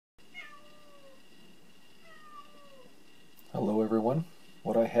everyone.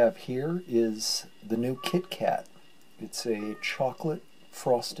 What I have here is the new Kit Kat. It's a chocolate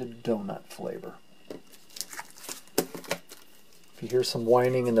frosted donut flavor. If you hear some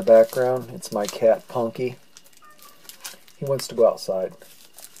whining in the background, it's my cat Punky. He wants to go outside.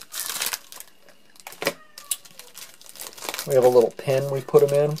 We have a little pen we put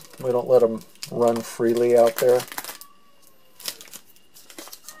him in. We don't let him run freely out there.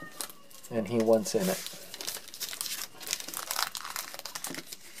 And he wants in it.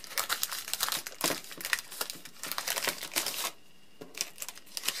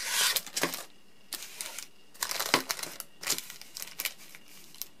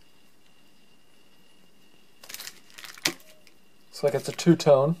 Looks like it's a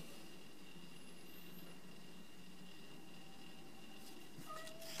two-tone.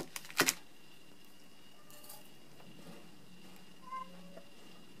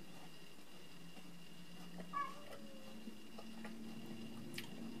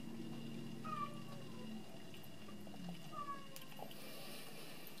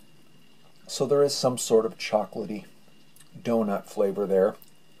 So there is some sort of chocolatey donut flavor there.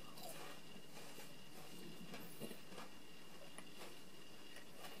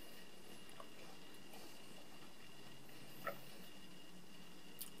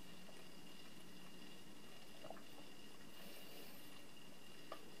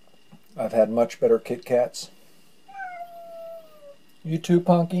 I've had much better Kit Kats. You too,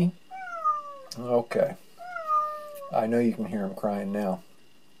 Punky? Okay. I know you can hear him crying now.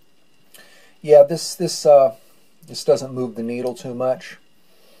 Yeah, this doesn't move the needle too much.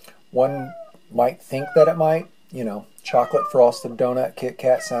 One might think that it might. You know, chocolate frosted donut Kit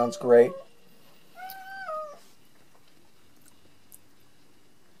Kat sounds great.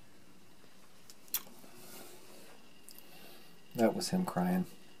 That was him crying.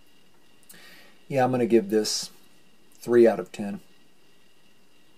 Yeah, I'm going to give this 3 out of 10.